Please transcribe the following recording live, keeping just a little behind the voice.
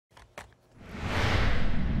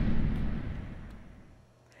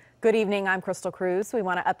Good evening, I'm Crystal Cruz. We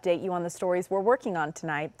want to update you on the stories we're working on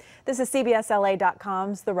tonight. This is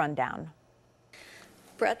CBSLA.com's The Rundown.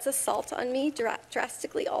 Brett's assault on me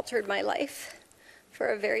drastically altered my life. For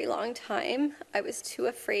a very long time, I was too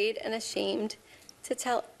afraid and ashamed to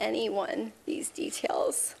tell anyone these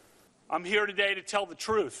details. I'm here today to tell the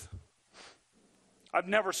truth. I've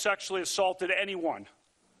never sexually assaulted anyone.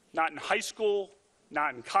 Not in high school,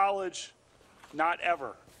 not in college, not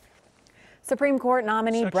ever. Supreme Court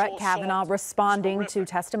nominee Brett Kavanaugh responding to horrific.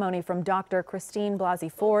 Testimony from Dr.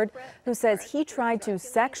 Blasey Ford, who says he tried to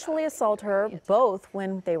sexually assault her both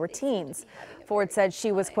when they were teens. Ford said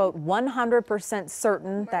she was, quote, 100%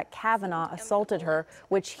 certain that Kavanaugh assaulted her,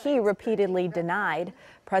 which he repeatedly denied.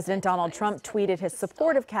 President Donald Trump tweeted his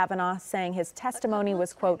support of Kavanaugh, saying his testimony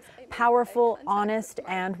was, quote, powerful, honest,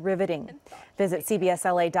 and riveting. Visit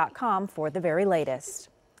CBSLA.com for the very latest.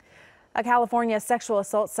 A California sexual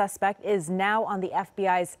assault suspect is now on the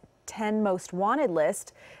FBI's 10 most wanted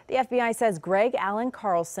list. The FBI says Greg Allen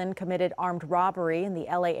Carlson committed armed robbery in the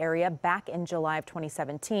LA area back in July of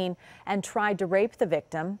 2017 and tried to rape the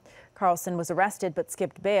victim. Carlson was arrested but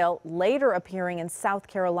skipped bail, later appearing in South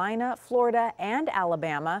Carolina, Florida, and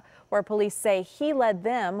Alabama, where police say he led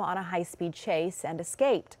them on a high-speed chase and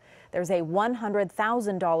escaped. There's a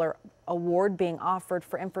 $100,000 award being offered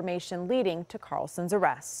for information leading to Carlson's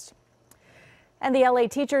arrest. And the LA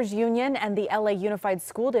Teachers Union and the LA Unified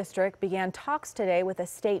School District began talks today with a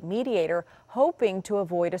state mediator, hoping to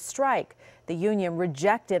avoid a strike. The union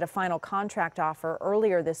rejected a final contract offer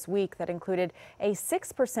earlier this week that included a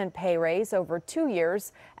 6% pay raise over 2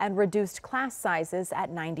 years and reduced class sizes at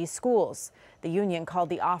 90 schools. The union called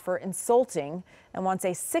the offer insulting and wants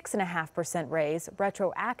a 6.5% raise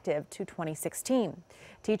retroactive to 2016.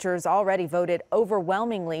 Teachers already voted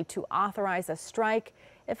overwhelmingly to authorize a strike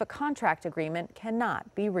if a contract agreement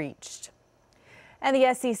cannot be reached. And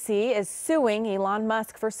the SEC is suing Elon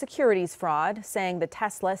Musk for securities fraud, saying the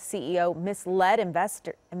Tesla CEO misled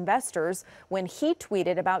investors when he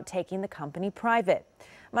tweeted about taking the company private.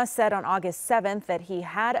 Musk said on August 7th that he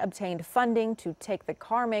had obtained funding to take the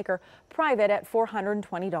car maker private at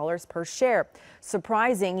 $420 per share,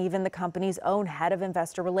 surprising even the company's own head of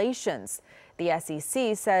investor relations. The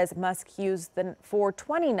SEC says Musk used the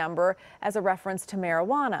 420 number as a reference to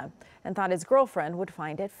marijuana and thought his girlfriend would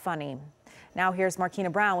find it funny. Now here's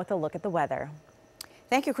Markina Brown with a look at the weather.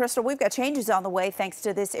 Thank you, Crystal. We've got changes on the way thanks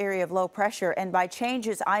to this area of low pressure. And by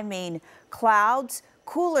changes, I mean clouds,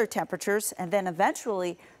 cooler temperatures, and then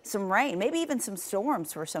eventually some rain, maybe even some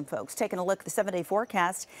storms for some folks. Taking a look at the 7-day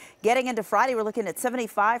forecast. Getting into Friday, we're looking at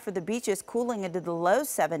 75 for the beaches, cooling into the low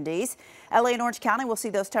 70s. LA and Orange County will see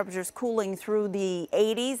those temperatures cooling through the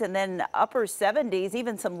 80s and then upper 70s,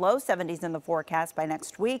 even some low 70s in the forecast by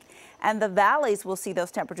next week. And the valleys will see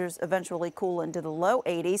those temperatures eventually cool into the low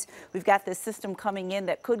 80s. We've got this system coming in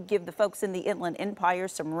that could give the folks in the Inland Empire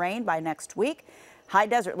some rain by next week. High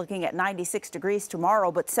desert looking at 96 degrees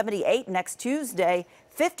tomorrow, but 78 next Tuesday,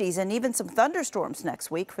 50s, and even some thunderstorms next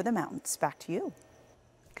week for the mountains. Back to you.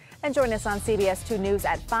 And join us on CBS 2 News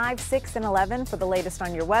at 5, 6, and 11 for the latest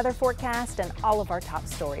on your weather forecast and all of our top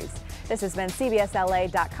stories. This has been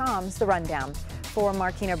CBSLA.com's The Rundown. For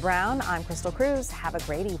Markina Brown, I'm Crystal Cruz. Have a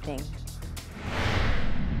great evening.